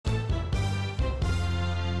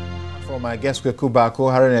from my guests, Kweku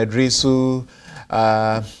Bako, Harun Edrisu,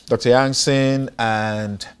 Dr. Yangson,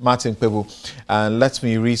 and Martin Pebu. And let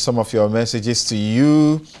me read some of your messages to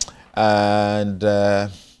you. And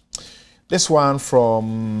this one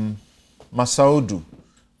from Masaudu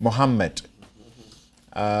Mohammed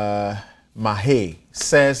Mahe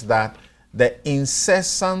says that the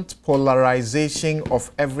incessant polarization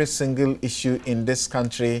of every single issue in this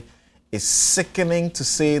country is sickening, to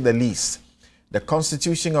say the least. The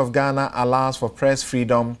Constitution of Ghana allows for press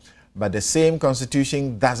freedom, but the same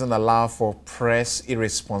Constitution doesn't allow for press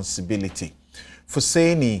irresponsibility.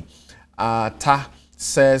 Fuseni Ta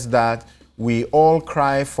says that we all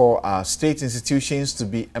cry for our state institutions to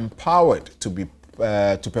be empowered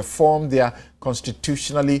to perform their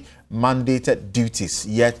constitutionally mandated duties,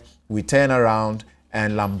 yet we turn around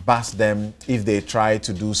and lambast them if they try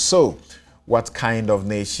to do so. What kind of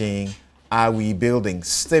nation are we building?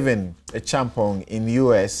 Stephen Champong in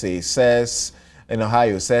USA says, in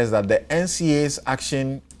Ohio, says that the NCA's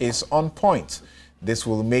action is on point. This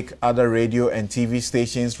will make other radio and TV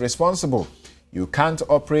stations responsible. You can't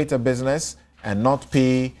operate a business and not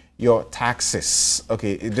pay your taxes.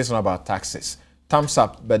 Okay, this is not about taxes. Thumbs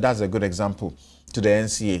up, but that's a good example to the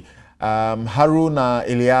NCA. Haruna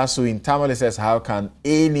Eliasu in Tamale says, how can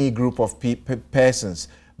any group of persons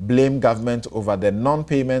blame government over the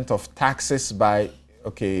non-payment of taxes by...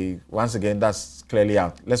 Okay, once again, that's clearly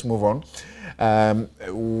out. Let's move on.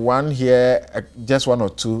 One here, just one or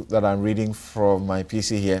two that I'm reading from my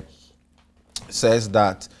PC here, says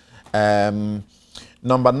that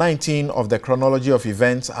number 19 of the chronology of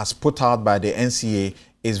events as put out by the NCA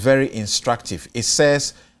is very instructive. It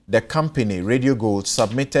says the company, Radio Gold,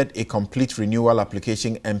 submitted a complete renewal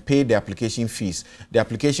application and paid the application fees. The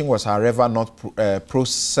application was, however, not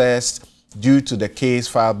processed due to the case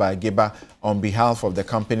filed by Giba on behalf of the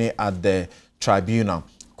company at the tribunal.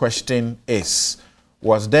 Question is,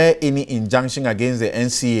 was there any injunction against the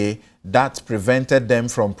NCA that prevented them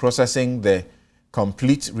from processing the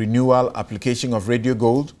complete renewal application of Radio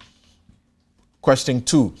Gold? Question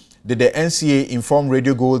 2, did the NCA inform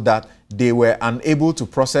Radio Gold that they were unable to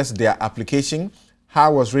process their application?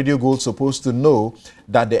 How was Radio Gold supposed to know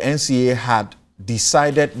that the NCA had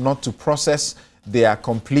decided not to process their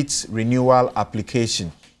complete renewal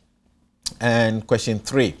application? And question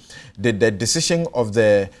 3, did the decision of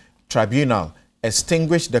the tribunal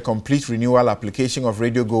extinguish the complete renewal application of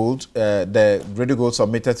Radio Gold, the Radio Gold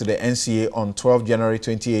submitted to the NCA on 12 January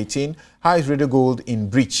 2018? How is Radio Gold in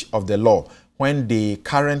breach of the law when they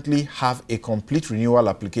currently have a complete renewal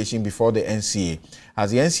application before the NCA?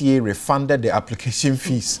 Has the NCA refunded the application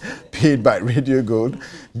fees paid by Radio Gold,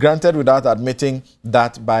 granted without admitting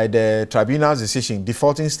that by the tribunal's decision,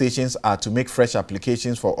 defaulting stations are to make fresh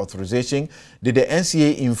applications for authorization? Did the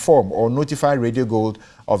NCA inform or notify Radio Gold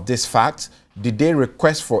of this fact? Did they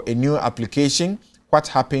request for a new application? What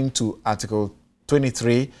happened to Article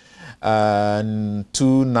 23 and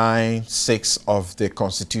 296 of the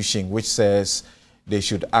Constitution, which says they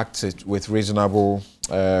should act with reasonable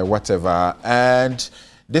whatever? And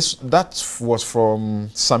that was from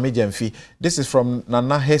Sami Jemfi. This is from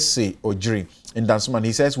Nana Hesse Ojiri in Dansuman.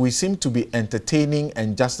 He says, we seem to be entertaining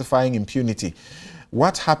and justifying impunity.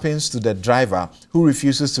 What happens to the driver who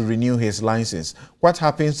refuses to renew his license? What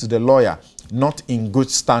happens to the lawyer not in good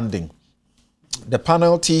standing? The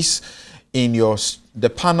panelists in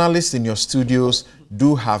your studios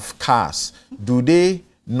do have cars. Do they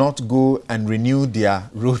not go and renew their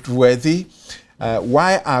roadworthy?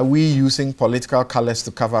 Why are we using political colors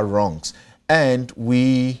to cover wrongs? And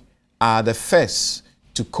we are the first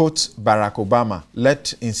to quote Barack Obama,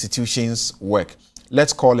 let institutions work.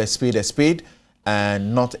 Let's call a spade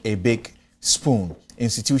and not a big spoon.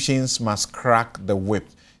 Institutions must crack the whip.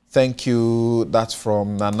 Thank you. That's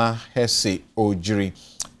from Nana Hesse Ojiri.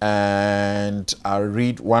 And I'll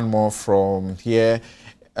read one more from here.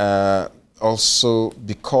 Also,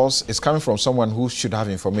 because it's coming from someone who should have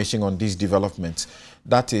information on these developments.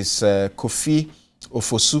 That is Kofi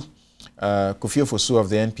Ofosu. Kofi Ofosu of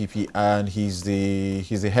the NPP, and he's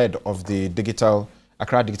the head of the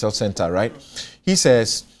Accra Digital Center, right? He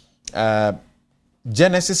says,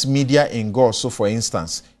 Genesis Media in Goso, for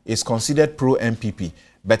instance, is considered pro-MPP,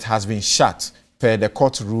 but has been shut per the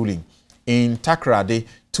court ruling. In Takoradi,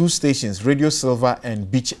 2 stations, Radio Silver and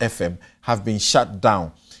Beach FM, have been shut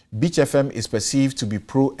down. Beach FM is perceived to be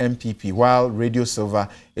pro-MPP, while Radio Silver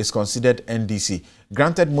is considered NDC.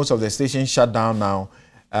 Granted, most of the stations shut down now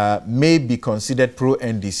may be considered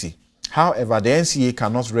pro-NDC. However, the NCA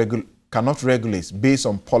cannot regulate based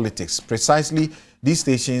on politics. Precisely, these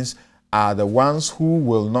stations are the ones who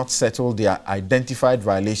will not settle their identified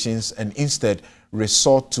violations and instead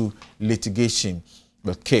resort to litigation.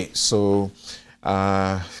 Okay, so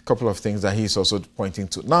a couple of things that he's also pointing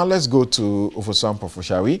to. Now let's go to Ofosu Ampofo,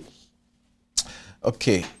 shall we?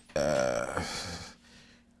 Okay.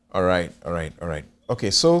 All right.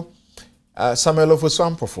 Okay, so Samuel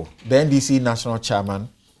Ofosu Ampofo, the NDC national chairman,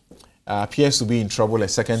 appears to be in trouble a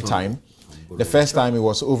second time. The first time it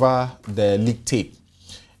was over the leaked tape.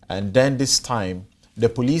 And then this time, the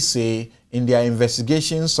police say in their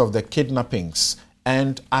investigations of the kidnappings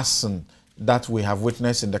and arson that we have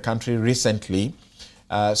witnessed in the country recently,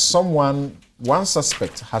 one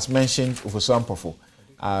suspect has mentioned Ofosu Ampofo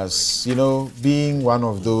as, you know, being one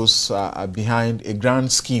of those behind a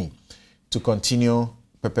grand scheme to continue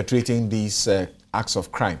perpetrating these acts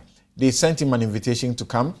of crime. They sent him an invitation to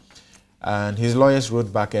come, and his lawyers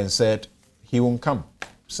wrote back and said he won't come.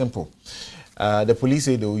 Simple. The police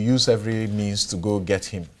say they will use every means to go get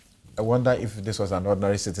him. I wonder if this was an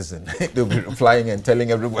ordinary citizen. They'll be flying and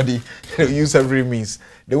telling everybody they'll use every means.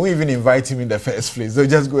 They won't even invite him in the first place. They'll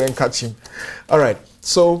just go and catch him. All right.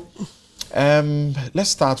 So let's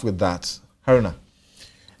start with that. Haruna.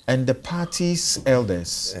 And the party's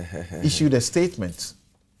elders issued a statement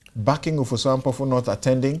backing Ofosu Ampofo not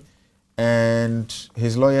attending, and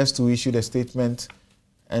his lawyers too issued a statement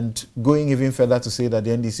and going even further to say that the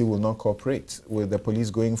NDC will not cooperate with the police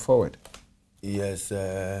going forward. Yes,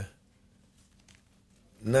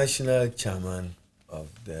 national chairman of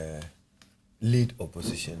the lead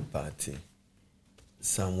opposition party,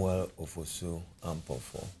 Samuel Ofosu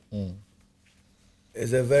Ampofo,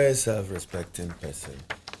 is a very self-respecting person.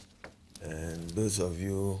 And those of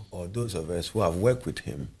you, or those of us who have worked with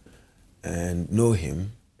him and know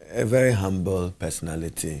him, a very humble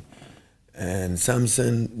personality. And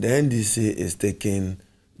Samson, the NDC is taking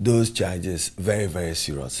those charges very, very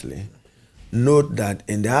seriously. Note that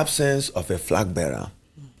in the absence of a flag bearer,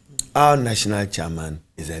 our national chairman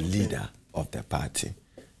is a leader of the party.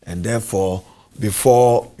 And therefore,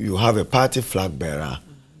 before you have a party flag bearer,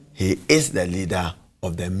 he is the leader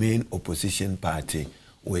of the main opposition party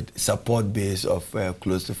with support base of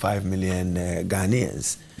close to 5 million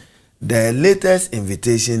Ghanaians. The latest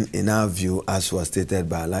invitation, in our view, as was stated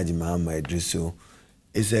by Alhaji Mahama,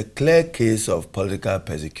 is a clear case of political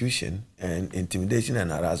persecution and intimidation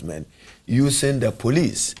and harassment using the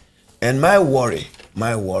police. And my worry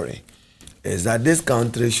is that this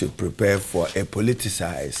country should prepare for a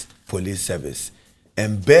politicized police service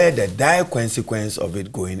and bear the dire consequence of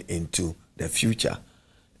it going into the future.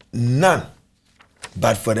 None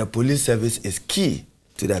but for the police service is key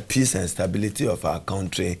to the peace and stability of our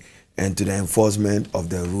country and to the enforcement of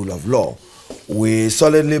the rule of law. We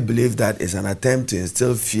solidly believe that it's an attempt to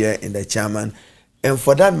instill fear in the chairman and,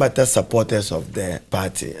 for that matter, supporters of the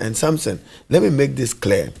party. And Samson, let me make this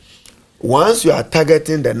clear. Once you are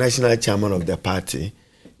targeting the national chairman of the party,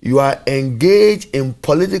 you are engaged in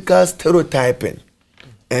political stereotyping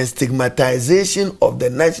and stigmatization of the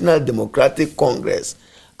National Democratic Congress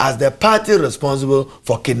as the party responsible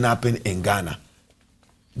for kidnapping in Ghana.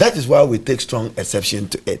 That is why we take strong exception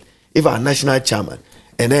to it. If our national chairman,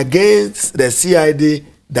 and against the CID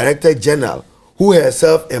Director General, who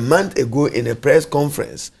herself a month ago in a press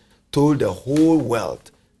conference told the whole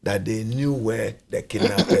world that they knew where the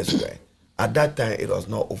kidnappers were. At that time, it was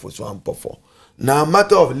not Ofosu Ampofo. Now,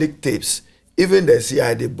 matter of leaked tapes, even the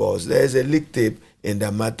CID boss, there is a leaked tape in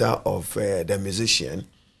the matter of the musician.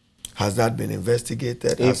 Has that been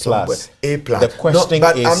investigated? A+. A+. The question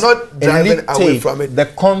but is, I'm not driving away tape, from it. The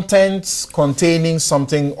contents containing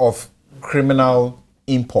something of criminal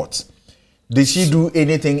import. Did she do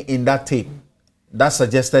anything in that tape that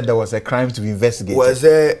suggested there was a crime to be investigated? Was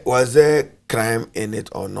there crime in it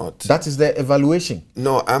or not? That is the evaluation.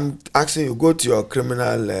 No, I'm asking you, go to your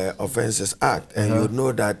Criminal Offences Act and you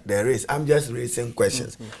know that there is. I'm just raising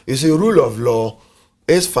questions. You see, rule of law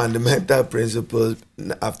is fundamental principle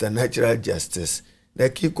after natural justice. The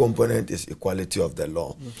key component is equality of the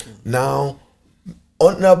law. Now,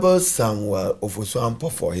 Honorable Samuel Ofosu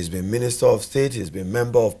Ampofo, he's been Minister of State, he's been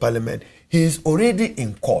Member of Parliament, he's already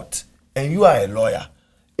in court, and you are a lawyer.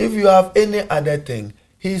 If you have any other thing,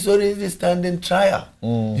 he's already standing trial.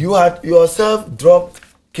 You had yourself dropped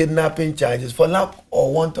kidnapping charges for lack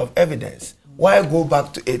or want of evidence. Why go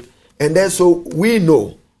back to it? And then so we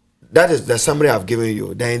know, that is the summary I've given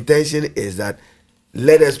you. The intention is that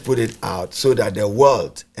let us put it out so that the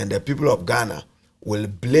world and the people of Ghana will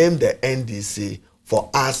blame the NDC for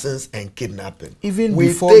arsons and kidnapping. Even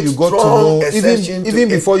before you got to know, even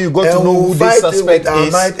before you got to know who this suspect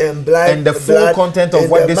is and the full content of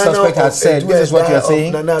what this suspect has said, this is what you are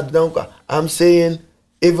saying? I'm saying,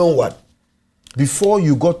 even what? before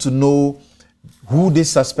you got to know who this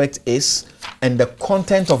suspect is and the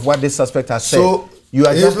content of what this suspect has said. So you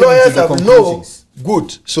are his just lawyers have conclusions.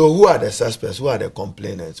 Good. So who are the suspects? Who are the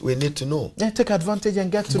complainants? We need to know. Yeah, take advantage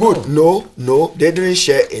and get to know. Good. No, they didn't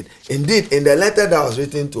share it. Indeed, in the letter that was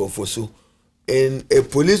written to Ofosu, in a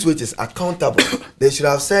police which is accountable, they should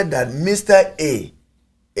have said that Mr. A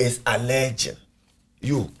is alleging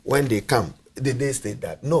you when they come. Did they state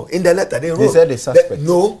that? No. In the letter, they wrote. They said the suspect.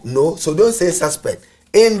 No. So don't say suspect.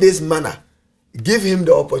 In this manner, give him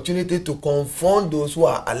the opportunity to confront those who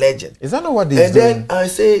are alleging. Is that not what they're doing? And then I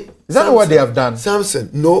say, is that not what they have done? Samson,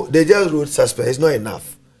 no, they just wrote suspect. It's not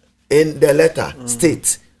enough. In the letter,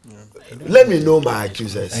 state. Let me know my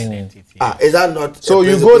accusers. Is that not? So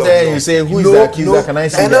you go there and you say, who is the accuser? Can I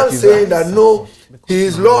see and the I'm accuser? saying that no, he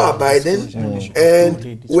is law abiding,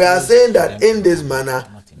 and we are saying that in this manner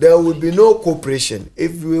there will be no cooperation.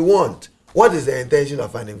 If we want, what is the intention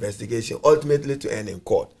of an investigation? Ultimately to end in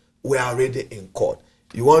court. We are already in court.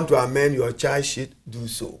 You want to amend your charge sheet? Do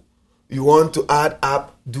so. You want to add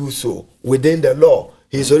up? Do so. Within the law.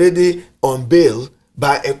 He's already on bail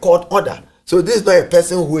by a court order. So this is not a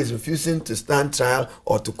person who is refusing to stand trial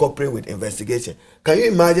or to cooperate with investigation. Can you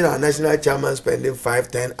imagine our national chairman spending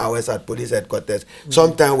 5-10 hours at police headquarters?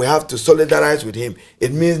 Sometimes we have to solidarize with him.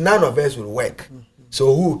 It means none of us will work.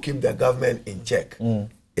 So who will keep the government in check?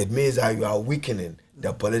 It means that you are weakening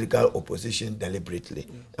the political opposition deliberately.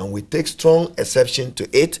 And we take strong exception to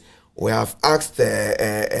it. We have asked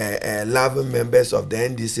 11 members of the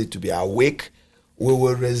NDC to be awake. We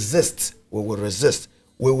will resist. We will resist.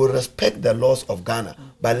 We will respect the laws of Ghana,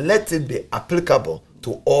 but let it be applicable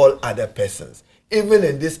to all other persons. Even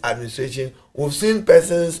in this administration, we've seen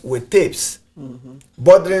persons with tapes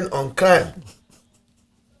bordering on crime.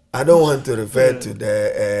 I don't want to refer to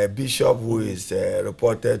the bishop who is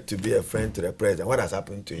reported to be a friend to the president. What has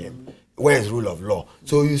happened to him? Where is rule of law?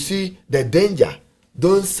 So you see the danger.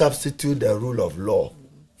 Don't substitute the rule of law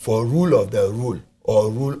for rule of the rule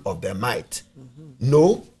or rule of the might.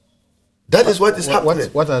 No. That is what is happening.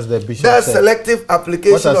 What has the bishop That's said? Selective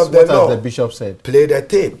application of the what law. What has the bishop said? Play the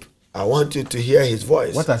tape. I want you to hear his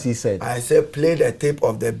voice. What has he said? I said play the tape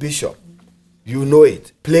of the bishop. You know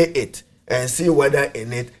it. Play it and see whether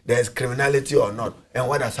in it there is criminality or not and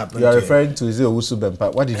what has happened. You are to referring to Ofosu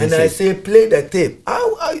Ampofo. What did he say? And I say play the tape.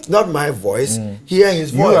 Not my voice. Hear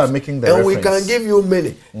his voice. You are making the and reference. We can give you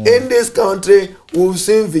many. In this country, we've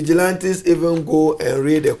seen vigilantes even go and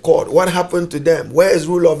read the court. What happened to them? Where is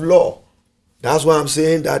rule of law? That's why I'm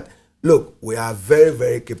saying that, look, we are very,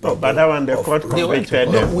 very capable. But that one, the court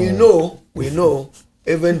convicted them. We know,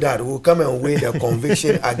 even that will come and weigh the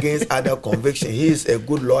conviction against other conviction. He is a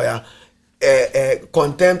good lawyer.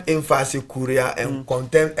 Contempt in facie curia and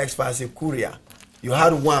contempt ex facie curia. You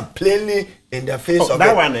had one plainly in the face of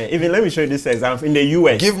that it. one. Even let me show you this example. In the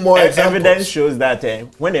US, Give more examples. Evidence shows that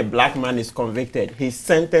when a black man is convicted, his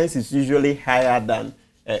sentence is usually higher than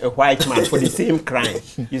a white man for the same crime.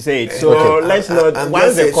 You say it. So let's not.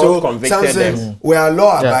 Once the court convicted them, we are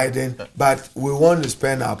law abiding, but we want to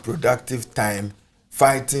spend our productive time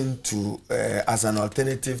fighting to as an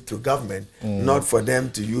alternative to government, not for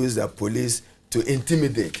them to use the police to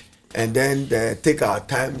intimidate, and then take our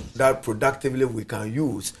time that productively we can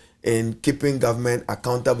use in keeping government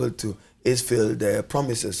accountable to its failed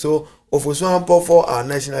promises. So Ofosu Ampofo, our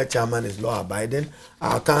national chairman, is law abiding.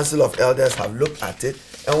 Our council of elders have looked at it,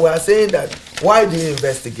 and we are saying that why do you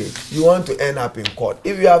investigate? You want to end up in court.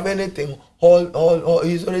 If you have anything,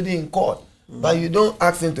 he's already in court. But you don't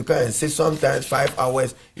ask him to come and sit sometimes 5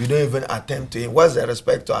 hours, you don't even attempt to him. What's the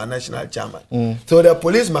respect to our national chairman? So the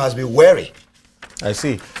police must be wary. I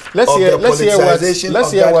see. Let's hear what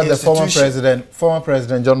the former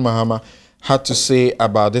president John Mahama had to say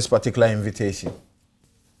about this particular invitation.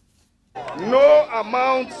 No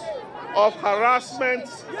amount of harassment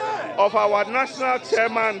of our national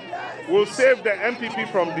chairman will save the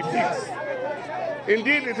MPP from defeat.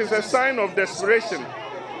 Indeed, it is a sign of desperation.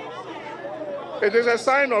 It is a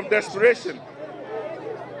sign of desperation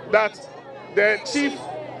that the chief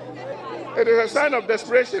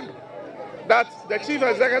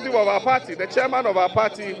executive of our party, the chairman of our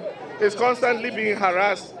party, is constantly being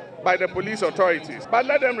harassed by the police authorities. But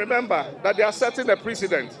let them remember that they are setting a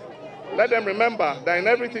precedent. Let them remember that in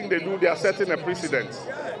everything they do, they are setting a precedent.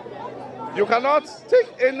 You cannot take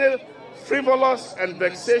any frivolous and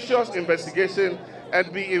vexatious investigation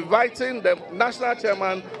and be inviting the national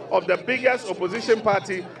chairman of the biggest opposition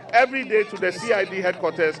party every day to the CID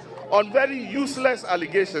headquarters on very useless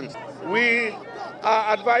allegations. We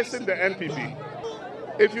are advising the NPP.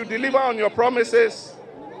 If you deliver on your promises,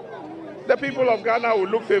 the people of Ghana will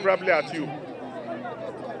look favorably at you.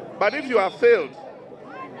 But if you have failed,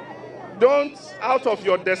 don't, out of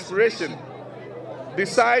your desperation,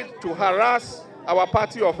 decide to harass our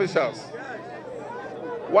party officials.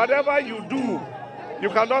 Whatever you do, you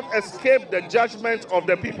cannot escape the judgment of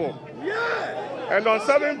the people. And on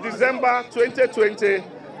 7th December 2020,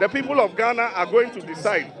 the people of Ghana are going to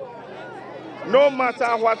decide, no matter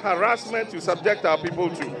what harassment you subject our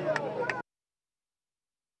people to.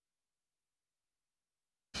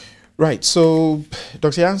 Right, so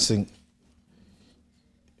Dr. Jansen,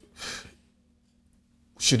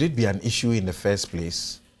 should it be an issue in the first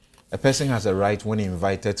place? A person has a right when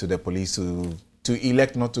invited to the police to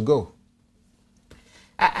elect not to go.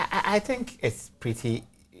 I think it's pretty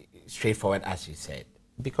straightforward, as you said,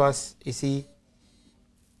 because you see,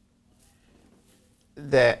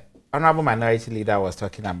 the Honorable Minority Leader was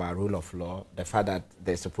talking about rule of law, the fact that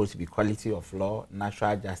there's supposed to be quality of law,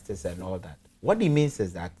 natural justice, and all that. What it means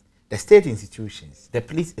is that the state institutions, the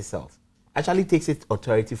police itself, actually takes its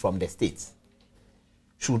authority from the states,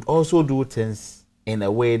 should also do things in a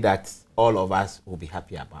way that all of us will be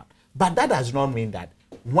happy about. But that does not mean that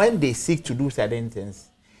when they seek to do certain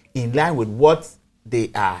things in line with what they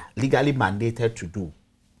are legally mandated to do,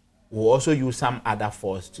 we'll also use some other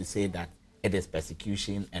force to say that it is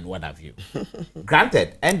persecution and what have you.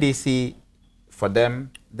 Granted, NDC, for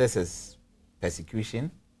them, this is persecution,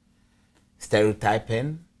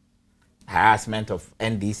 stereotyping, harassment of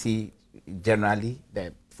NDC generally,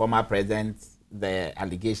 the former president, the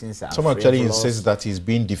allegations are Someone actually insists that he's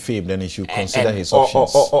being defamed and he should consider his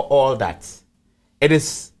options. All that. It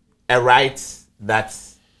is a right that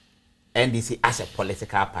NDC as a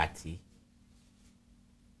political party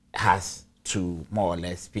has to more or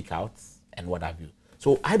less speak out and what have you.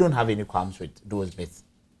 So I don't have any qualms with those bits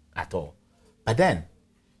at all. But then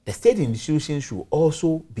the state institutions should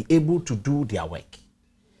also be able to do their work.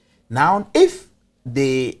 Now, if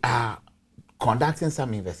they are conducting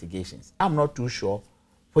some investigations, I'm not too sure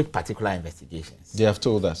which particular investigations. They have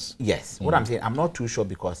told us. Yes. What I'm saying, I'm not too sure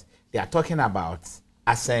because they are talking about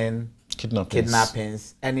arson,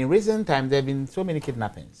 kidnappings. And in recent times, there have been so many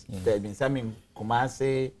kidnappings. There have been some in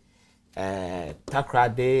Kumasi,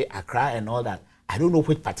 Takrade, Accra, and all that. I don't know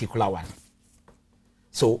which particular one.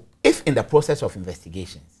 So if in the process of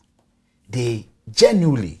investigations, they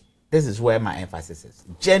genuinely, this is where my emphasis is,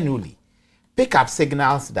 genuinely pick up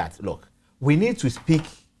signals that, look, we need to speak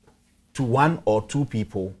to one or two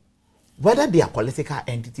people, whether they are political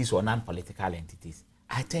entities or non-political entities.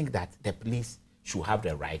 I think that the police should have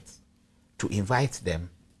the right to invite them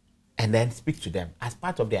and then speak to them as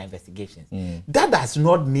part of their investigations. That does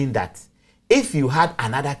not mean that if you had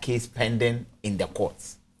another case pending in the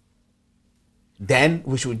courts, then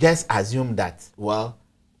we should just assume that, well,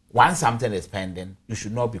 once something is pending, you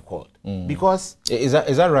should not be called. Because... Is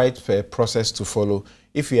that right for a process to follow?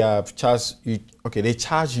 If you have charged, they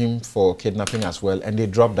charge him for kidnapping as well, and they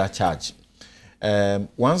drop that charge.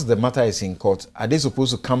 Once the matter is in court, are they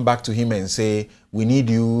supposed to come back to him and say, we need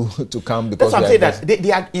you to come? Because that's what I'm saying, that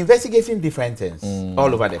they are investigating different things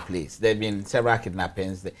all over the place. There have been several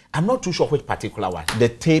kidnappings. I'm not too sure which particular one. The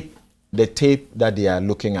tape that they are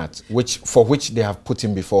looking at, for which they have put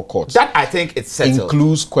him before court, that I think it's settled,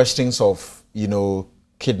 includes questions of,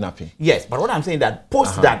 kidnapping. Yes, but what I'm saying that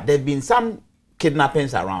post that, there have been some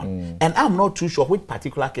kidnappings around, and I'm not too sure which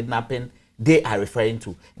particular kidnapping they are referring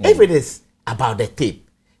to. If it is about the tape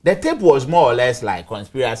was more or less like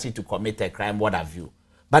conspiracy to commit a crime, what have you.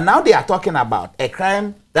 But now they are talking about a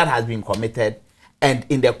crime that has been committed, and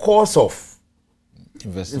in the course of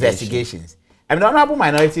investigations. And the Honorable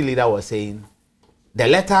Minority Leader was saying the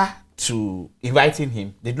letter to inviting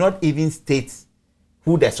him did not even state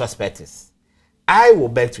who the suspect is. I will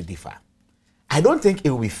beg to differ. I don't think it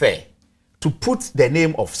will be fair to put the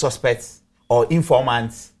name of suspects or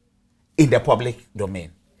informants in the public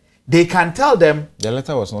domain. They can tell them... The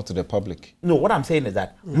letter was not to the public. No, what I'm saying is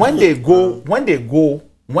that when they go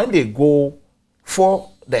for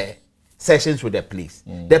the sessions with the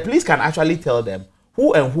police can actually tell them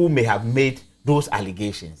who and who may have made those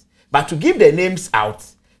allegations. But to give the names out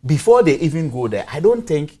before they even go there, I don't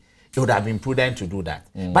think it would have been prudent to do that.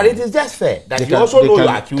 But it is just fair that you also know your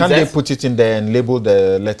accusers. Can they put it in there and label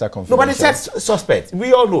the letter confidential? No, but it says suspect.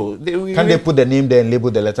 We all know. Can they put the name there and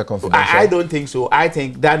label the letter confidential? I don't think so. I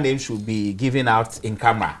think that name should be given out in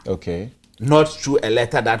camera. Okay. Not through a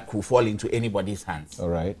letter that could fall into anybody's hands. All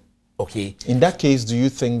right. Okay. In that case, do you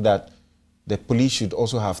think that the police should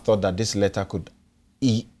also have thought that this letter could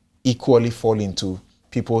equally fall into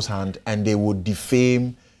people's hand and they would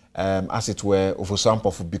defame, as it were, Ofosu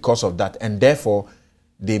Ampofo because of that, and therefore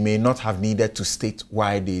they may not have needed to state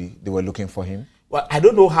why they were looking for him? Well, I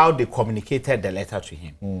don't know how they communicated the letter to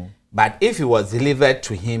him, but if it was delivered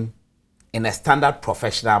to him in a standard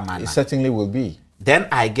professional manner, it certainly will be. Then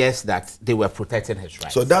I guess that they were protecting his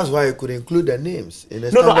rights. So that's why you could include the names in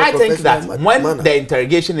a no, I think that manner. when the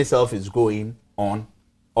interrogation itself is going on,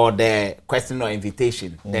 or the question or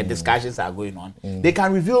invitation, the discussions are going on, they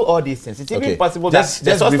can reveal all these things. It's even possible that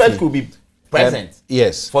the suspect could be present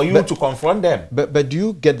yes, for you to confront them. But do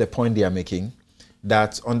you get the point they are making?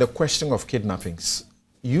 That on the question of kidnappings,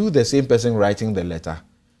 you, the same person writing the letter,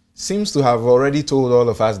 seems to have already told all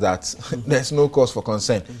of us that there's no cause for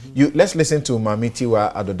concern. Let's listen to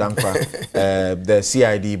Mamitiwa Adodankwa, the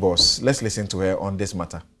CID boss. Let's listen to her on this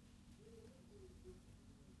matter.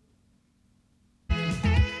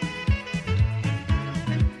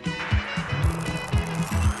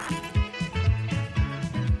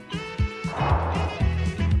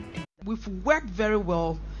 We've worked very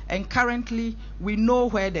well, and currently we know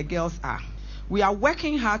where the girls are. We are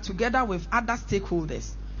working hard together with other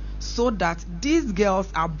stakeholders so that these girls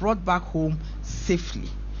are brought back home safely.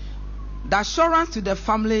 The assurance to the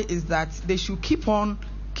family is that they should keep on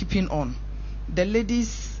keeping on. The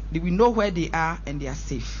ladies, we know where they are and they are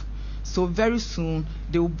safe. So very soon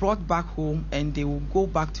they will be brought back home and they will go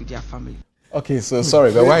back to their family. Okay, so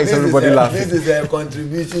sorry, but why is everybody laughing? This is a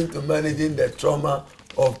contribution to managing the trauma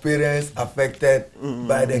of parents affected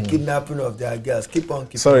by the kidnapping of their girls. Keep on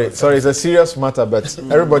keeping sorry, it's a serious matter, but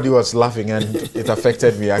everybody was laughing and it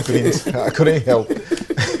affected me. I couldn't help.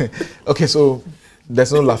 Okay, so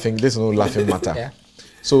there's no laughing matter. Yeah.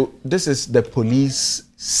 So this is the police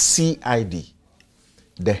CID,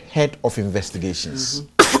 the head of investigations,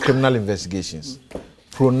 criminal investigations,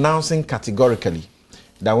 pronouncing categorically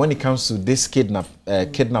that when it comes to this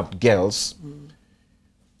kidnapped girls,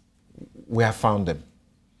 we have found them.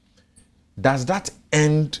 Does that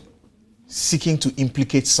end seeking to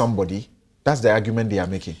implicate somebody? That's the argument they are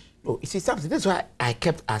making. Oh, you see, something. That's why I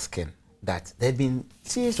kept asking that there have been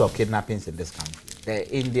series of kidnappings in this country. The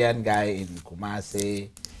Indian guy in Kumasi,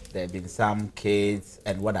 there have been some kids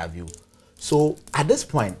and what have you. So at this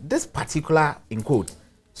point, this particular, in quote,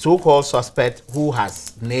 so-called suspect who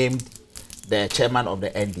has named the chairman of the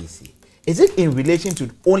NDC, is it in relation to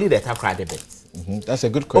only the Takrady bits? That's a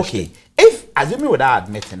good question. Okay, if, assuming without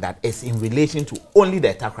admitting that it's in relation to only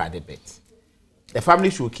the Takrady bit, the family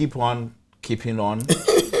should keep on keeping on.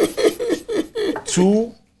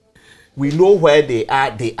 2, we know where they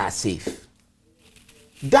are safe.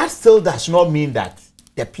 That still does not mean that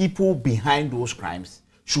the people behind those crimes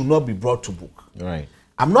should not be brought to book. Right.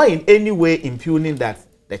 I'm not in any way impugning that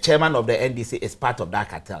the chairman of the NDC is part of that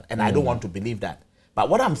cartel, and I don't want to believe that. But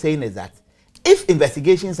what I'm saying is that if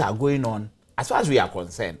investigations are going on, as far as we are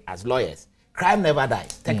concerned, as lawyers, crime never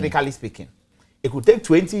dies, technically speaking. It could take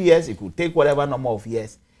 20 years, it could take whatever number of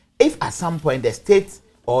years. If at some point the state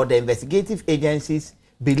or the investigative agencies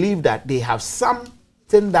believe that they have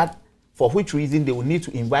something that, for which reason they will need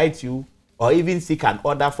to invite you or even seek an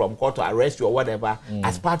order from court to arrest you or whatever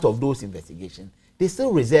as part of those investigations, they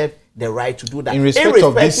still reserve the right to do that. In respect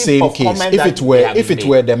of this same case, if it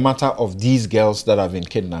were the matter of these girls that have been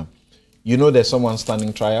kidnapped, you know there's someone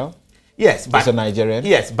standing trial? Yes, but it's a Nigerian.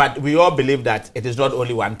 Yes, but we all believe that it is not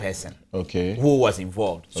only one person who was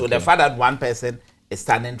involved. So the fact that one person is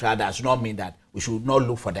standing trial does not mean that we should not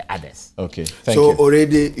look for the others. Okay, thank you. So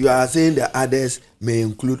already you are saying the others may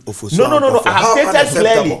include Ofosu. No. I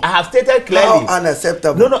have stated clearly. How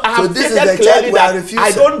unacceptable? No. I have stated clearly that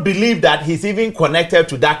I don't believe that he's even connected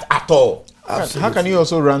to that at all. Absolutely. How can you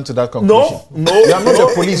also run to that conclusion? No. You are not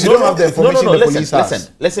the police. You don't have the information the police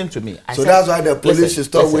has. Listen to me. So that's why the police should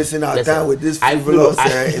stop wasting our time with this frivolous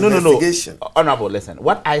investigation. Honorable, listen.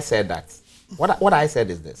 What I said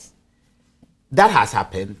is this. That has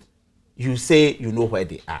happened. You say you know where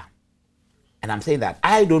they are. And I'm saying that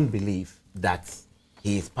I don't believe that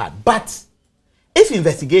he is part. But if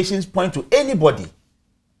investigations point to anybody,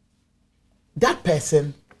 that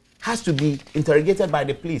person has to be interrogated by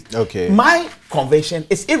the police. Okay. My conviction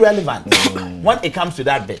is irrelevant when it comes to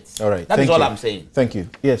that bit. All right. That is all I'm saying. Thank you.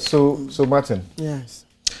 Yes. So Martin. Yes.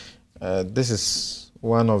 This is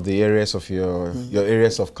one of the areas of your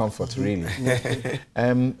areas of comfort, really.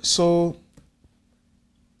 So,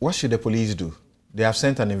 what should the police do? They have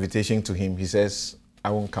sent an invitation to him. He says, "I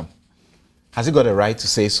won't come." Has he got a right to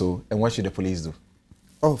say so? And what should the police do?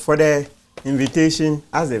 Oh, for the invitation,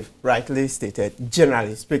 as they've rightly stated,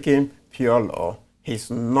 generally speaking, pure law, he's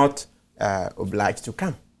not obliged to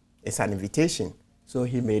come. It's an invitation. So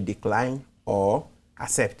he may decline or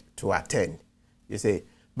accept to attend, you see.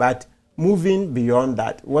 But moving beyond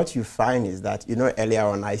that, what you find is that, earlier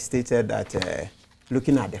on I stated that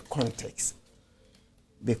looking at the context,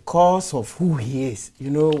 because of who he is. You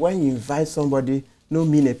know, when you invite somebody, no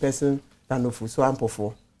mean a person than Ofosu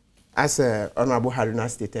Ampofo, as Honorable Haruna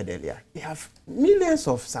stated earlier, they have millions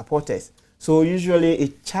of supporters. So usually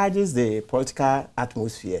it charges the political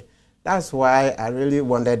atmosphere. That's why I really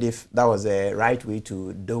wondered if that was the right way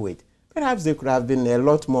to do it. Perhaps they could have been a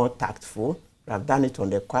lot more tactful, have done it on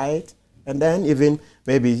the quiet, and then even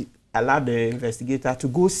maybe allow the investigator to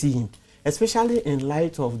go see him, especially in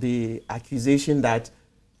light of the accusation that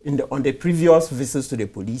on the previous visits to the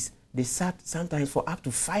police, they sat sometimes for up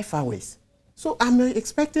to 5 hours. So I'm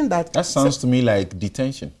expecting that. That sounds to me like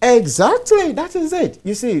detention. Exactly, that is it.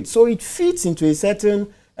 You see, so it fits into a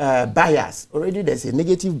certain bias. Already there's a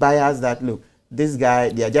negative bias that, look, this guy,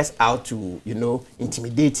 they are just out to, you know,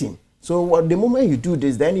 intimidate him. So the moment you do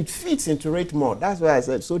this, then it fits into it more. That's why I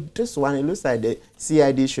said, so this one, it looks like the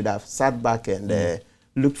CID should have sat back and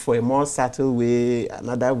looked for a more subtle way,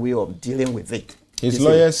 another way of dealing with it. His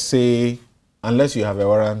lawyers say, unless you have a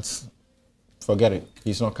warrant, forget it.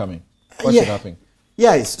 He's not coming. What should happen?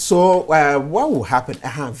 Yes, so what will happen?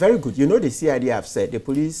 Very good. You know, the CID have said, the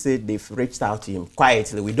police said they've reached out to him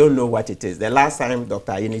quietly. We don't know what it is. The last time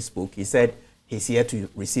Dr. Ayini spoke, he said he's here to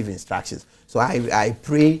receive instructions. So I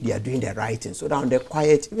pray they are doing the right thing. So that on the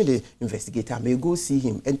quiet, even the investigator may go see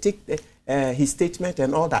him and take his statement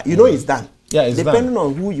and all that. You know it's done. Yeah, it's depending done.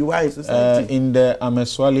 on who you are in society. In the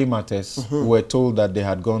Ameswali matters, we were told that they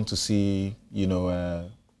had gone to see, you know,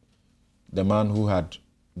 the man who had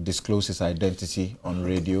disclosed his identity on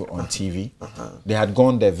radio, on TV. They had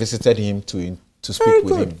gone there, visited him to speak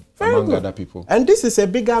with him, among other people. And this is a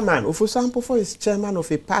bigger man. Ofosu Ampofo is chairman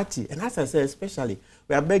of a party. And as I said, especially,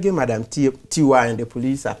 we are begging Madam Tiwa and the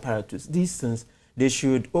police apparatus, these things, they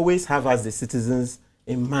should always have us, the citizens,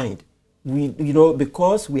 in mind. We, you know,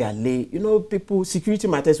 because we are late, you know, people, security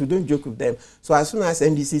matters, we don't joke with them. So as soon as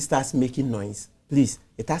NDC starts making noise, please,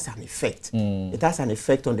 it has an effect. It has an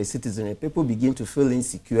effect on the citizenry. People begin to feel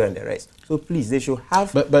insecure and the rest. So please, they should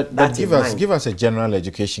have But give us a general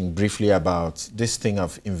education briefly about this thing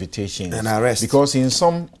of invitations. And arrest. Because in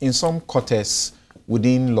some quarters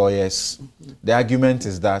within lawyers, the argument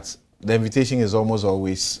is that the invitation is almost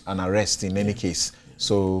always an arrest in any case.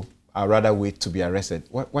 So I'd rather wait to be arrested.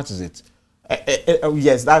 What is it?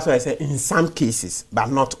 Yes, that's what I said. In some cases,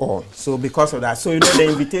 but not all. So because of that, so you know, the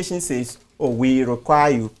invitation says, "Oh, we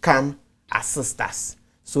require you come assist us,"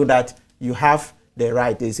 so that you have the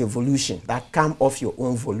right. There's a volition that come off your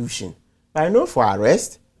own volition. But I know for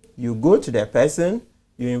arrest, you go to the person,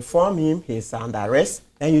 you inform him he's under arrest,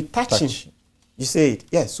 and you touch him. You say it,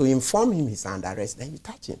 yes. So inform him he's under arrest, then you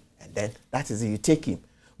touch him, and then that is it. You take him.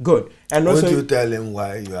 Good. And also, won't you tell him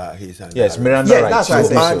why he's under yes, arrest? Miranda yes, rights.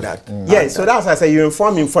 that's what I said. Yes, so that's what I said. You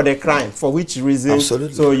inform him for the crime, for which reason.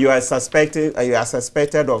 Absolutely. So you are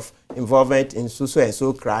suspected of involvement in so and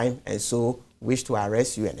so crime, and so wish to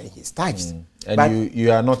arrest you, and then he's touched. And but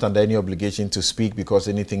you are not under any obligation to speak, because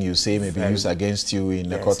anything you say may be used against you in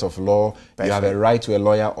the court of law. Perfect. You have a right to a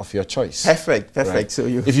lawyer of your choice. Perfect. Right? So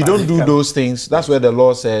if you don't do those things, that's where the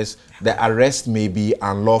law says the arrest may be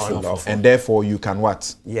unlawful. And therefore you can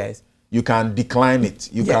what? Yes. You can decline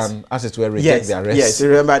it. You can, as it were, reject the arrest. Yes,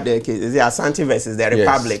 remember the case, the Asante versus the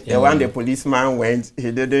Republic. The one the policeman went,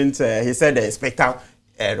 he didn't, he said the inspector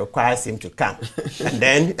requires him to come. And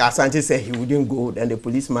then Asante said he wouldn't go. Then the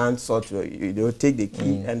policeman sought to take the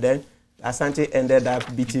key. And then Asante ended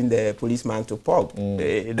up beating the policeman to pulp.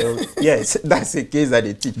 Yes, that's a case that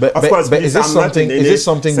they teach. But is this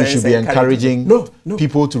something we should be encouraging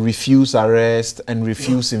people to refuse arrest and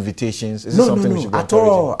refuse invitations? Is this something we should be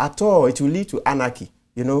encouraging? At all. It will lead to anarchy.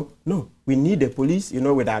 You know, no, we need the police. You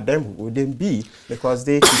know, without them, we wouldn't be, because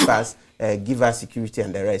they keep us, give us security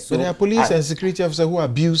and the rest. So there are police and security officers who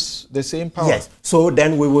abuse the same power. Yes. So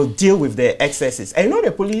then we will deal with the excesses. And you know,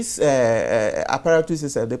 the police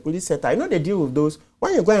apparatus, the police sector, I know they deal with those.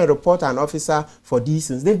 When you go and report an officer for these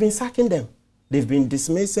things, they've been sacking them. They've been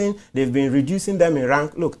dismissing, they've been reducing them in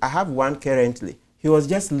rank. Look, I have one currently. He was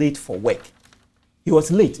just late for work. He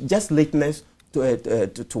was late, just lateness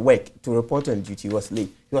to work, to report on duty. He was late.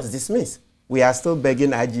 He was dismissed. We are still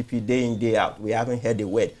begging IGP day in, day out. We haven't heard a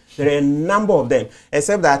word. There are a number of them,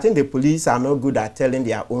 except that I think the police are not good at telling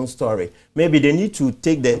their own story. Maybe they need to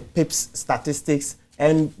take the PIPS statistics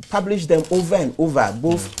and publish them over and over,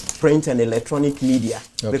 both print and electronic media,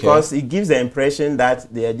 because it gives the impression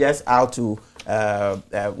that they are just out to,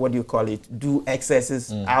 do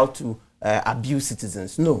excesses, out to abuse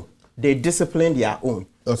citizens. No, they discipline their own.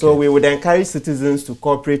 So we would encourage citizens to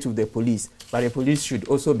cooperate with the police, but the police should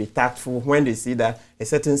also be tactful when they see that a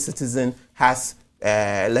certain citizen has,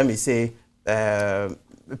 let me say,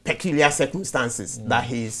 peculiar circumstances, that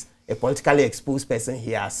he's a politically exposed person,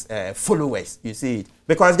 he has followers. You see it.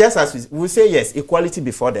 Because just as we say, yes, equality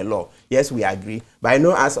before the law. Yes, we agree. But I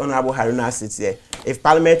know as Honorable Haruna sits here, if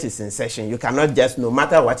Parliament is in session, you cannot just, no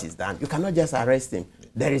matter what is done, you cannot just arrest him.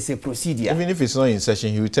 There is a procedure. Even if it's not in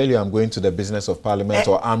session, he will tell you, I'm going to the business of Parliament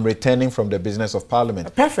or I'm returning from the business of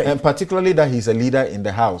Parliament. Perfect. And particularly that he's a leader in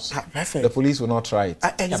the House. Perfect. The police will not try it.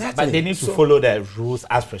 Exactly. Yeah, but they need to follow the rules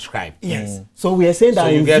as prescribed. Yes. So we are saying that so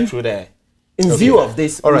you get through there. In view of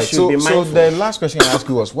this, all right. we should be mindful. So the last question I asked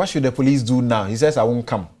you was, what should the police do now? He says, I won't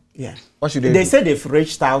come. Yeah. What should they do? They said they've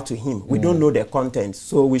reached out to him. We don't know the content,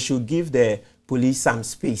 so we should give the police some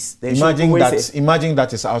space. Imagine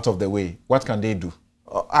that is out of the way. What can they do?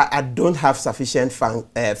 I don't have sufficient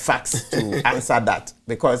facts to answer that,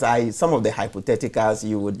 because some of the hypotheticals,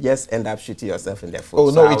 you would just end up shooting yourself in the foot.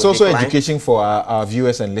 Oh, so no, it's also education for our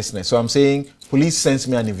viewers and listeners. So I'm saying, police sends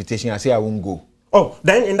me an invitation, I say I won't go. Oh,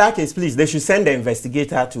 then in that case, please, they should send the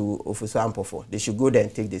investigator to Ofosu Ampofo. They should go there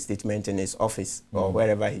and take the statement in his office or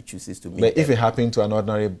wherever he chooses to meet. But if it happened to an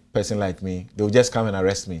ordinary person like me, they will just come and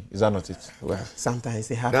arrest me. Is that not it? Well,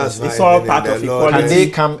 sometimes it happens. It's all part of equality. Can they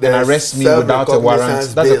come and arrest me without a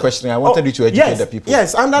warrant? That's the question. I wanted you to educate the people.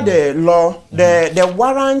 Yes, under the law, the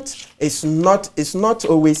warrant is not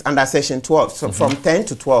always under Section 12. So from 10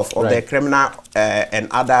 to 12 of the Criminal and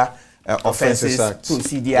Other Offences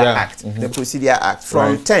Procedure Act, the Procedure Act.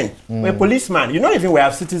 From 10, a policeman, you know, even we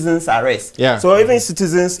have citizens arrest. Yeah. So even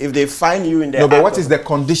citizens, if they find you in the but what is the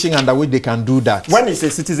condition under which they can do that? When it's a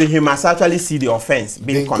citizen, he must actually see the offense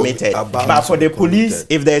being committed. But for the police,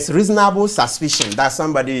 if there's reasonable suspicion that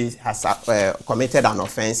somebody has committed an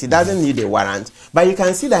offense, he doesn't need a warrant. But you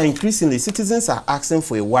can see that increasingly citizens are asking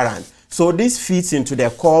for a warrant. So this feeds into the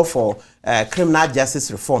call for criminal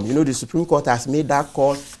justice reform. You know, the Supreme Court has made that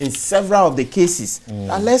call in several of the cases.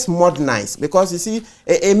 Let's modernize, because you see,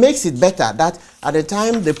 it makes it better that at the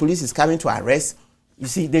time the police is coming to arrest, you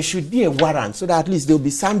see, there should be a warrant so that at least there will be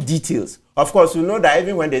some details. Of course, you know that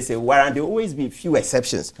even when there's a warrant, there will always be a few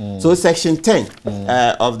exceptions. So Section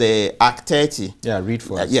 10 of the Act 30. Yeah, read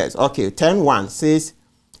for us. Yes, okay. 10.1 says,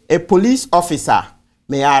 a police officer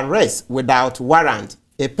may arrest without warrant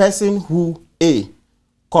a person who, A,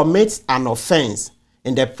 commits an offense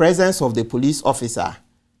in the presence of the police officer,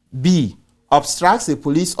 B, obstructs a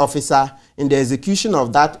police officer in the execution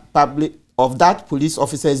of that police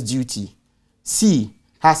officer's duty, C,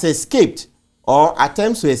 has escaped or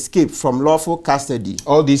attempts to escape from lawful custody.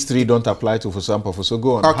 All these three don't apply to Ofosu Ampofo, so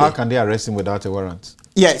go on. Okay. How can they arrest him without a warrant?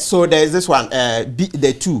 Yeah, so there's this one, B,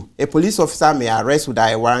 the 2. A police officer may arrest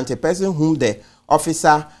without a warrant a person whom the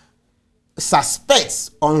officer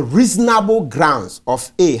suspects on reasonable grounds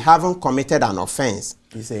of A, having committed an offense,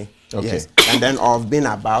 you see. Okay. Yes. And then of being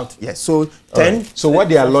about, yes. So 10. Right. So what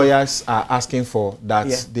their lawyers are asking for,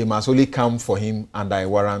 that they must only come for him under a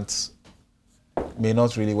warrant, may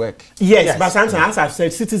not really work. Yes, but sometimes, as I've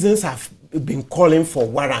said, citizens have been calling for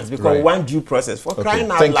warrants because one due process. For crying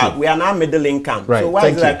out loud, we are now middle income. Right. So why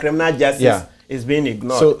is that criminal justice is being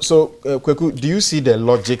ignored? So Kweku, do you see the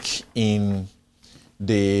logic in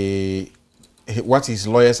what his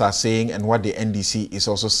lawyers are saying and what the NDC is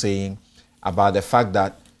also saying about the fact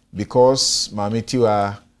that because Mami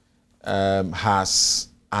Tiwa has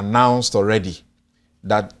announced already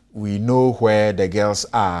that we know where the girls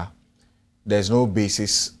are, there's no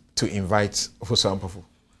basis to invite Ofosu Ampofo?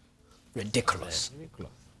 Ridiculous.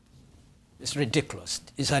 It's ridiculous.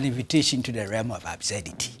 It's an invitation to the realm of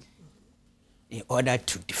absurdity in order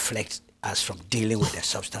to deflect us from dealing with the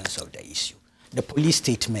substance of the issue. The police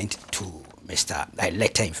statement to letter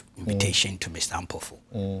invitation to Mr. Ampofo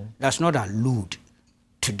does not allude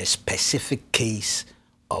to the specific case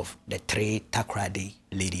of the 3 Takoradi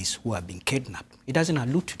ladies who have been kidnapped. It doesn't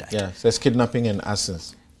allude to that. Yeah, it says kidnapping and arson.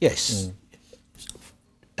 Yes.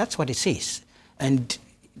 That's what it says. And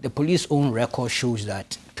the police own record shows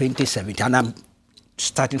that 2017, and I'm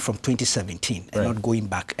starting from 2017 and not going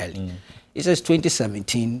back early. It says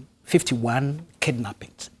 2017, 51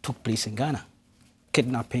 kidnappings took place in Ghana.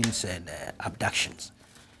 Kidnappings and abductions.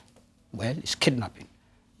 Well, it's kidnapping.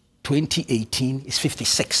 2018 is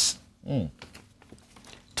 56.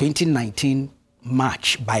 2019,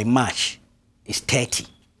 by March, is 30.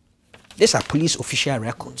 These are police official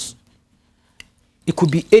records. It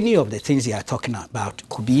could be any of the things they are talking about,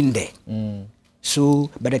 could be in there. So,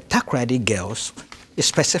 but the Takoradi girls is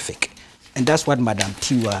specific. And that's what Madam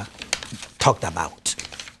Tiwa talked about.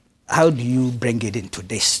 How do you bring it into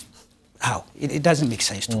this? How? It doesn't make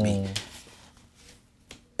sense to me.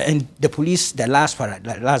 And the police, the last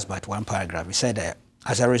but one paragraph, it said,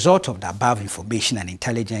 as a result of the above information and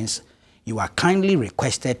intelligence, you are kindly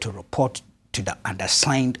requested to report to the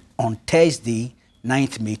undersigned on Thursday,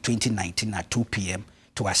 9th May 2019 at 2 p.m.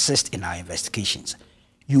 to assist in our investigations.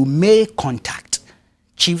 You may contact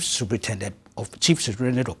Chief Superintendent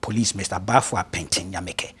of Police, Mr. Bafwa Pentin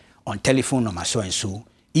Yameke, on telephone number so-and-so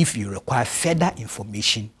if you require further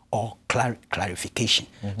information or clarification.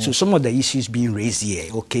 So some of the issues being raised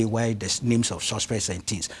here, okay, why the names of suspects and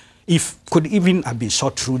things, if could even have been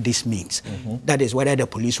sought through this means, that is whether the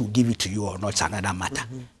police will give it to you or not, it's another matter.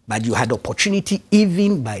 But you had opportunity,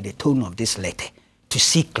 even by the tone of this letter, to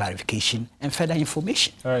seek clarification and further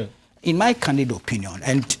information. Right. In my candid opinion,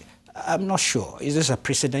 and I'm not sure, is this a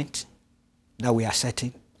precedent that we are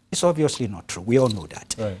setting? It's obviously not true. We all know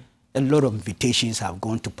that. Right. A lot of invitations have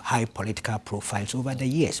gone to high political profiles over the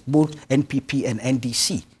years, both NPP and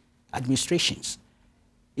NDC administrations.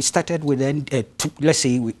 It started with, let's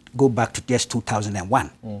say we go back to just 2001,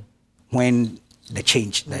 when the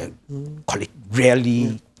change, call it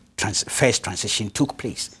really first transition took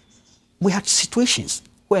place. We had situations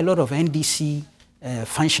where a lot of NDC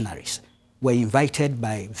functionaries were invited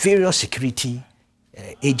by various security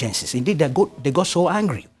agencies. Indeed, they got so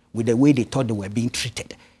angry with the way they thought they were being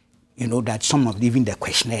treated, you know, that some of even the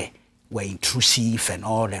questionnaire were intrusive and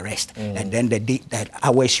all the rest. And then the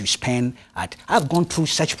hours you spend at, I've gone through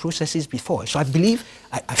such processes before. So I believe,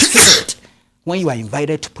 I feel it. When you are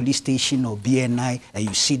invited to police station or BNI and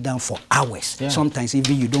you sit down for hours, sometimes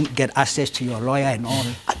even you don't get access to your lawyer and all,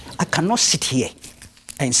 I cannot sit here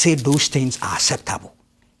and say those things are acceptable.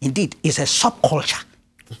 Indeed, it's a subculture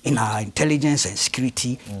in our intelligence and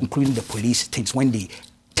security, including the police things, when they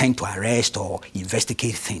tend to arrest or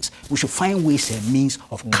investigate things. We should find ways and means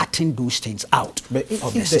of cutting those things out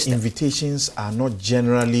of the system. The invitations are not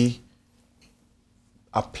generally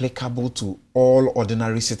applicable to all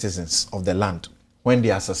ordinary citizens of the land when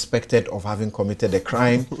they are suspected of having committed a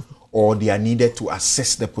crime or they are needed to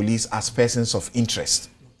assist the police as persons of interest.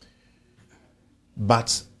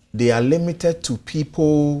 But they are limited to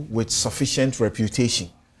people with sufficient reputation.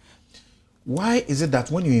 Why is it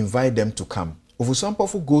that when you invite them to come, Ofosu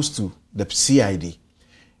Ampofo goes to the CID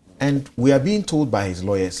and we are being told by his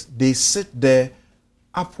lawyers, they sit there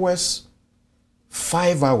upwards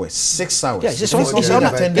 5 hours, 6 hours. Yes,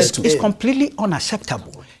 it's completely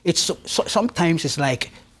unacceptable. Sometimes it's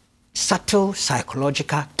like subtle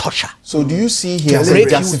psychological torture. So do you see here as a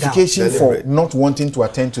justification for not wanting to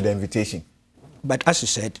attend to the invitation? But as you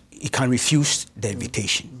said, he can refuse the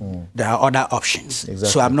invitation. There are other options. Exactly.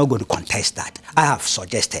 So I'm not going to contest that. I have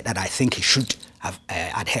suggested that I think he should have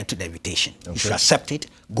adhered to the invitation. He should accept it,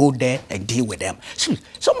 go there and deal with them. So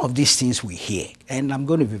some of these things we hear, and I'm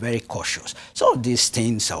going to be very cautious. Some of these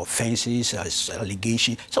things are offenses,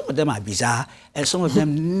 allegations. Some of them are bizarre, and some of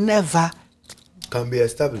them never can be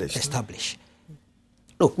established.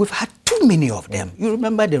 Look, we've had too many of them. You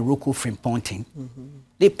remember the Roku Frimpong thing?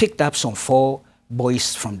 They picked up some 4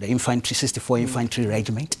 boys from the infantry, 64 Infantry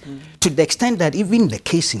Regiment, to the extent that even the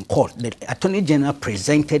case in court, the Attorney General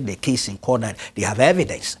presented the case in court that they have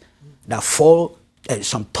evidence that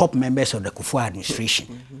some top members of the Kufuor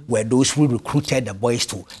administration were those who recruited the boys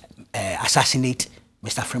to assassinate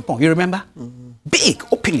Mr. Frimpong. You remember? Big,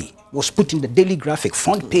 openly, was put in the Daily Graphic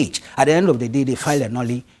front page. At the end of the day, they filed a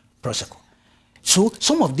nollie prosequi. So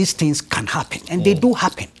some of these things can happen, and they do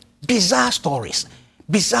happen. Bizarre stories.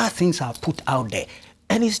 Bizarre things are put out there,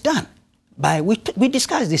 and it's done. We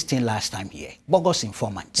discussed this thing last time here, bogus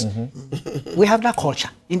informants. We have that culture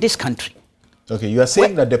in this country. Okay, you are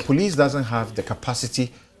saying that the police doesn't have the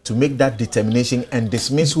capacity to make that determination and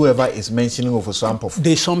dismiss whoever is mentioning Ofosu Ampofo.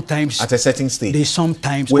 They sometimes, at a certain stage. They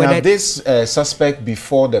sometimes. We have this suspect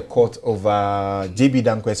before the court over J.B.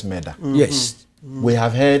 Dankwa's murder. Yes. We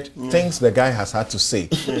have heard things the guy has had to say.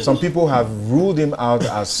 Some people have ruled him out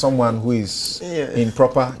as someone who is in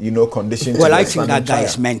proper, condition. Well, I think that guy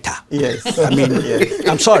is mental. Yes. I mean,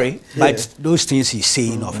 I'm sorry, but those things he's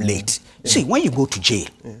saying of late. See, when you go to jail,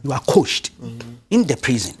 you are coached in the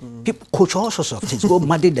prison. People coach all sorts of things, go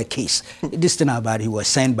muddy the case. This thing about he was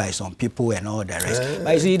sent by some people and all the rest.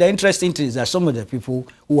 But you see, the interesting thing is that some of the people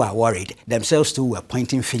who are worried themselves too were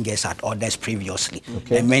pointing fingers at others previously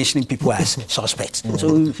and mentioning people as suspects.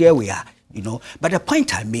 So here we are, But the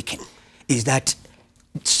point I'm making is that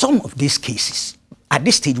some of these cases, at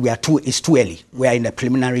this stage, it's too early. We are in the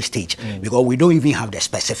preliminary stage because we don't even have the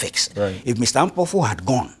specifics. Right. If Mr. Ampofo had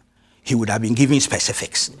gone, he would have been giving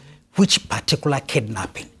specifics. Which particular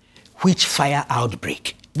kidnapping, which fire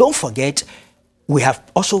outbreak. Don't forget, we have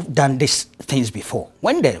also done these things before.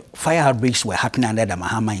 When the fire outbreaks were happening under the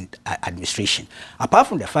Mahama administration, apart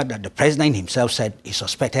from the fact that the president himself said he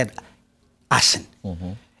suspected arson,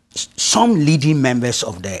 some leading members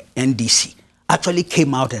of the NDC actually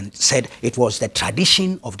came out and said it was the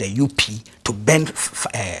tradition of the UP to burn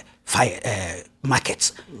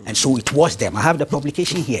markets. And so it was them. I have the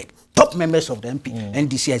publication here. Top members of the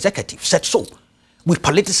NDC executive said so. We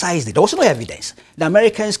politicized it. There was no evidence. The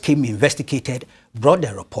Americans came, investigated, brought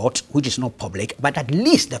the report, which is not public, but at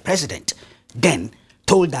least the president then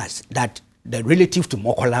told us that the relative to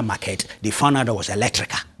Mokola market, they found out there was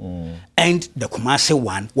electrical. And the Kumasi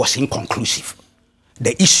one was inconclusive.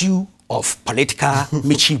 The issue of political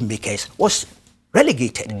mischief makers was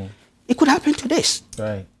relegated. It could happen to this.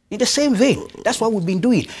 Right. In the same vein. That's what we've been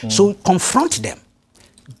doing. So confront them.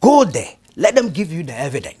 Go there. Let them give you the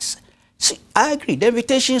evidence. See, I agree. The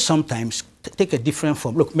invitation sometimes take a different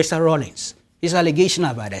form. Look, Mr. Rawlings, his allegation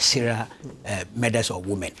about the serial murders of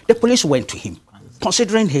women. The police went to him,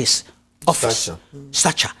 considering his office,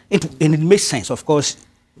 stature. And it made sense. Of course,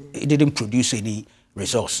 it didn't produce any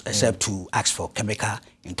results except to ask for chemical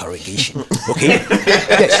interrogation. Okay?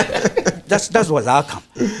 Yes. That was the outcome.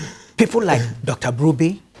 People like Dr.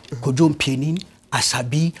 Brobe, Kojom Pienin,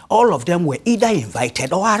 Asabi, all of them were either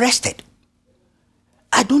invited or arrested.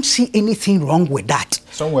 I don't see anything wrong with that.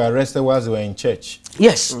 Some were arrested while they were in church.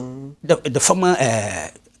 Yes. The former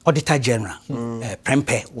Auditor General,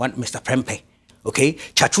 Prempe, Mr. Prempe, okay?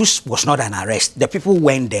 Chachus was not an arrest. The people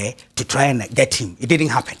went there to try and get him. It didn't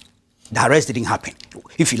happen. The arrest didn't happen.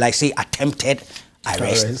 If you like, say, attempted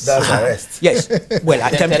arrest. That's arrest. Yes. Well,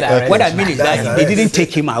 attempted arrest. What I mean is that they didn't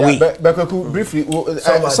take him away. Yeah, but briefly,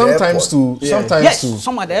 sometimes to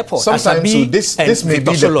some at the airport. Sometimes to this may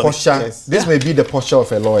be the posture. Yes. This may be the posture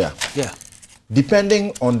of a lawyer. Yeah.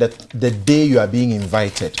 Depending on the day you are being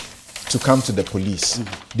invited to come to the police,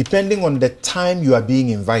 depending on the time you are being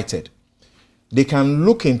invited, they can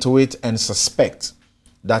look into it and suspect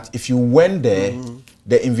that if you went there,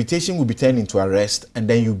 the invitation will be turned into arrest, and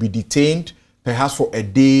then you'll be detained perhaps for a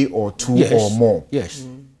day or two or more. Yes.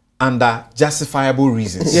 Under justifiable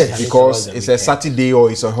reasons. Yes. Because it's a Saturday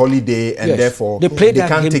or it's a holiday, and therefore they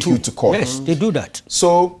can't take you to court. Yes, they do that.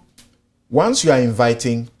 So once you are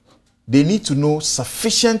inviting, they need to know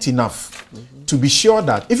sufficient enough to be sure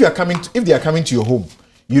that if they are coming to your home,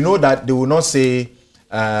 you know that they will not say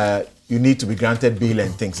you need to be granted bail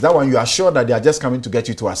and things. That one, you are sure that they are just coming to get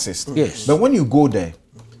you to assist. Yes. But when you go there,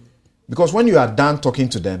 because when you are done talking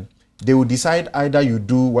to them, they will decide either you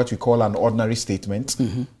do what we call an ordinary statement,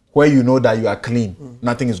 where you know that you are clean,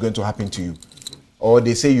 nothing is going to happen to you. Or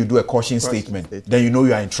they say you do a caution statement, then you know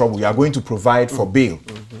you are in trouble. You are going to provide for bail.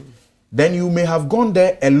 Then you may have gone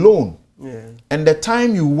there alone. And the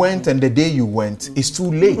time you went and the day you went is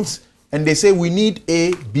too late. And they say we need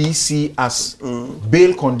A, B, C as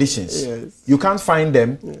bail conditions. You can't find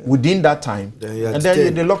them within that time, and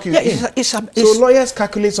then they lock you in. So lawyers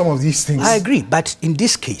calculate some of these things. I agree, but in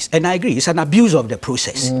this case, and I agree, it's an abuse of the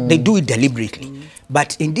process. They do it deliberately.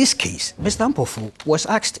 But in this case, Mr. Ampofo was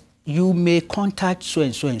asked, you may contact so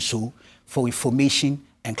and so and so for information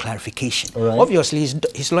and clarification. Obviously,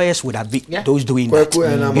 his lawyers would have been those doing that.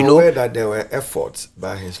 And I'm aware that there were efforts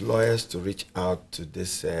by his lawyers to reach out to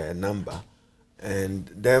this number, and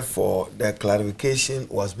therefore the clarification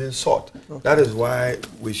was being sought. That is why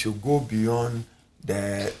we should go beyond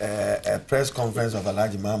the press conference of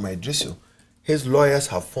Alhaji Mahama Idrisu. His lawyers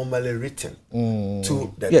have formally written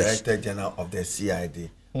to the Director General of the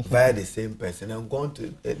CID via the same person and gone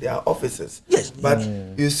to their offices. But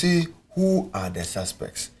you see, who are the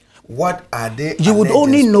suspects? What are they? You would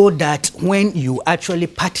only know that when you actually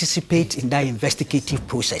participate in that investigative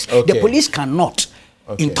process. The police cannot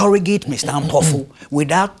interrogate Mr. Ampofo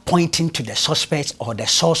without pointing to the suspects or the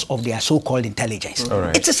source of their so-called intelligence.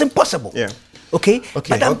 It is impossible. Okay?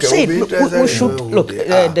 But I'm saying, we should, look,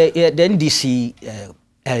 the NDC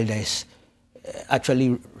elders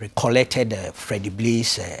actually recollected Freddie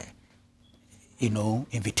Blaze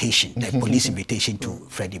invitation, the police invitation to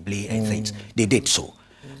Freddie Blay and things. They did so.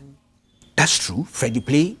 That's true. Freddie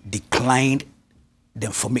Blay declined the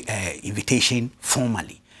invitation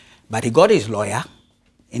formally. But he got his lawyer.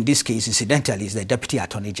 In this case, incidentally, is the Deputy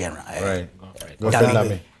Attorney General.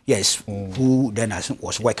 Yes, who then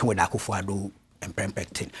was working with Akufo-Addo and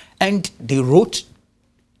Prempectin. And they wrote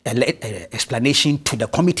an explanation to the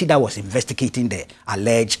committee that was investigating the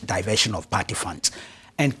alleged diversion of party funds,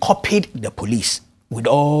 and copied the police with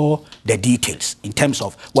all the details in terms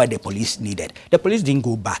of what the police needed. The police didn't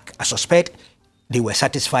go back. I suspect they were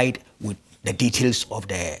satisfied with the details of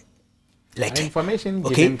the letter. Information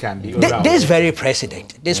given can be this very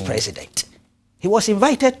president, he was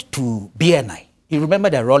invited to BNI. You remember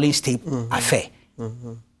the Rolling Tape affair?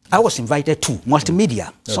 I was invited to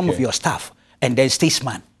multimedia, some of your staff, and then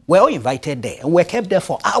Statesman. We're all invited there, and we're kept there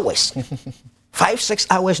for hours. 5-6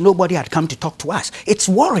 hours, nobody had come to talk to us. It's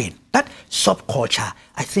worrying. That subculture,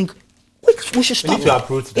 I think, we should stop. We need to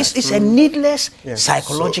approach that. It's a needless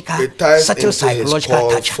psychological, subtle psychological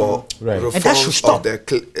attachment. And that should stop. The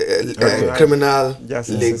criminal,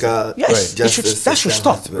 legal, justice. That should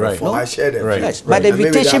stop. I share them. Yes. But the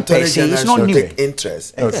invitation per se is not new.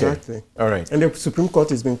 Interest. Exactly. All right. And the Supreme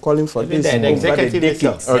Court has been calling for this the executive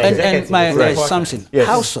decades. And my Samson,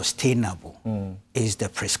 how sustainable is the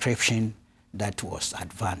prescription that was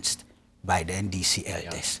advanced by the NDC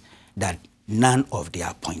elders that none of their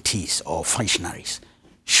appointees or functionaries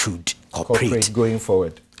should cooperate going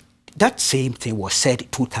forward? That same thing was said in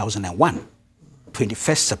 2001,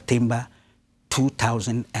 21st September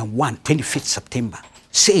 2001, 25th September.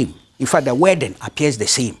 Same. In fact, the wording appears the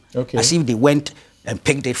same, as if they went and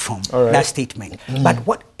picked it from that statement. But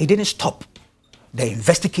what it didn't stop the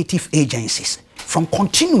investigative agencies from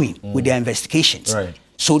continuing with their investigations.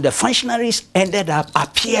 So the functionaries ended up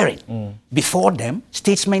appearing before them,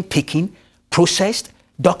 statements taken, processed,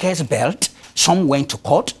 dockets belt. Some went to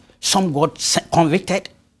court, some got convicted,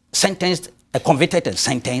 convicted and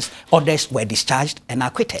sentenced, others were discharged and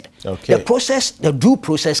acquitted. The process, the due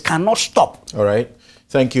process cannot stop. All right.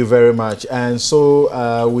 Thank you very much. And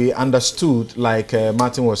so we understood, like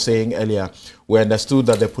Martin was saying earlier, we understood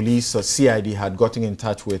that the police, CID, had gotten in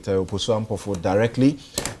touch with Ofosu Ampofo directly,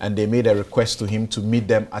 and they made a request to him to meet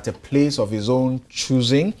them at a place of his own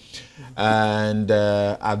choosing. And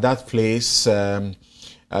at that place,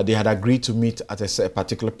 they had agreed to meet at a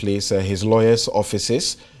particular place, his lawyer's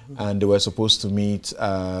offices, and they were supposed to meet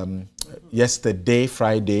yesterday,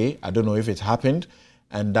 Friday. I don't know if it happened.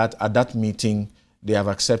 And that at that meeting, they have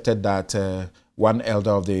accepted that one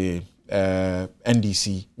elder of the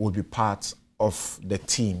NDC will be part of the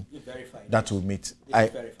team that will meet.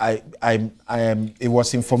 It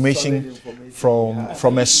was information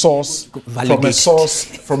from a source from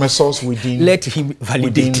a source within. Let him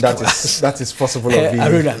validate it. That is possible.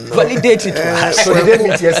 Validate it. So they didn't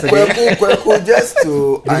meet yesterday. Just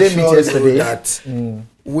to assure you that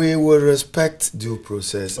we will respect due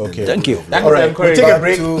process. Okay. Thank you. All right. We'll take a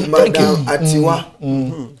break. To Madam Atiwa,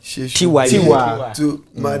 to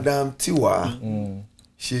Madam Tiwa,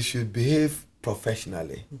 she should behave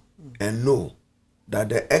professionally and know that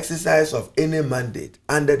the exercise of any mandate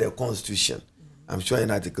under the Constitution, I'm sure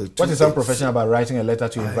in Article 2. What is unprofessional about writing a letter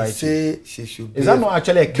to invite you? She should. Is that not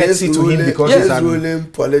actually a courtesy to him because this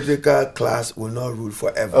ruling political class will not rule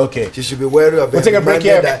forever? Okay. She should be wary of We'll take a break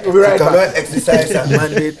here. We'll be right back. Cannot exercise her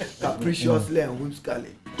mandate capriciously and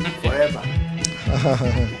whimsically forever.